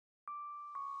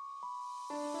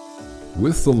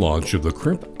With the launch of the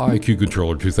Crimp IQ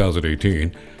Controller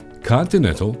 2018,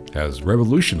 Continental has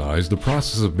revolutionized the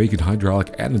process of making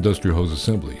hydraulic and industrial hose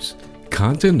assemblies.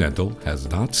 Continental has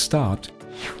not stopped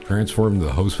transforming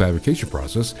the hose fabrication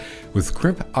process with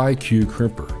Crimp IQ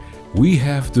Crimper. We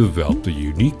have developed a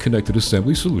unique connected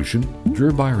assembly solution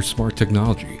driven by our smart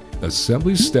technology.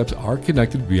 Assembly steps are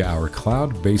connected via our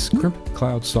cloud-based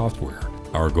CrimpCloud software.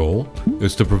 Our goal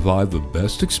is to provide the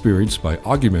best experience by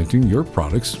augmenting your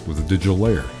products with a digital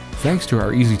layer. Thanks to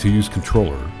our easy-to-use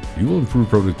controller, you will improve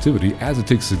productivity as it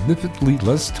takes significantly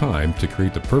less time to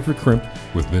create the perfect crimp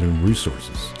with minimum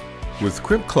resources. With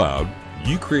CrimpCloud,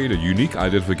 you create a unique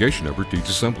identification number to each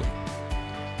assembly.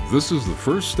 This is the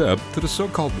first step to the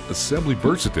so-called assembly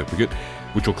birth certificate,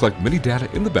 which will collect many data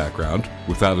in the background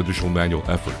without additional manual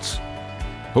efforts.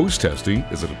 Hose testing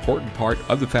is an important part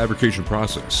of the fabrication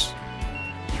process.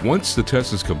 Once the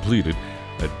test is completed,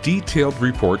 a detailed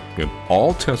report and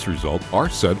all test results are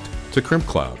sent to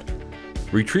CrimpCloud.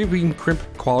 Retrieving crimp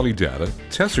quality data,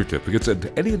 test certificates,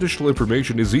 and any additional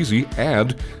information is easy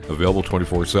and available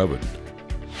 24/7.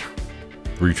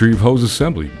 Retrieve hose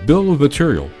assembly, bill of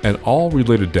material, and all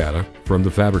related data from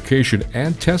the fabrication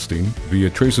and testing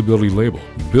via traceability label.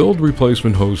 Build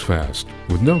replacement hose fast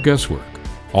with no guesswork.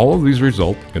 All of these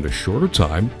result in a shorter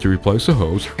time to replace a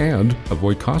hose and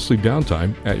avoid costly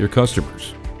downtime at your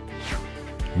customers.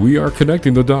 We are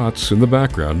connecting the dots in the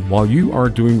background while you are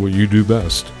doing what you do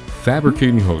best,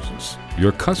 fabricating hoses.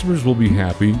 Your customers will be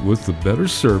happy with the better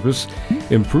service,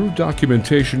 improved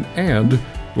documentation, and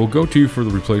will go to you for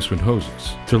the replacement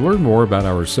hoses. To learn more about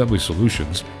our assembly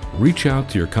solutions, reach out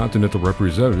to your Continental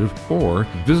representative or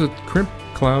visit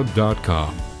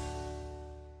CrimpCloud.com.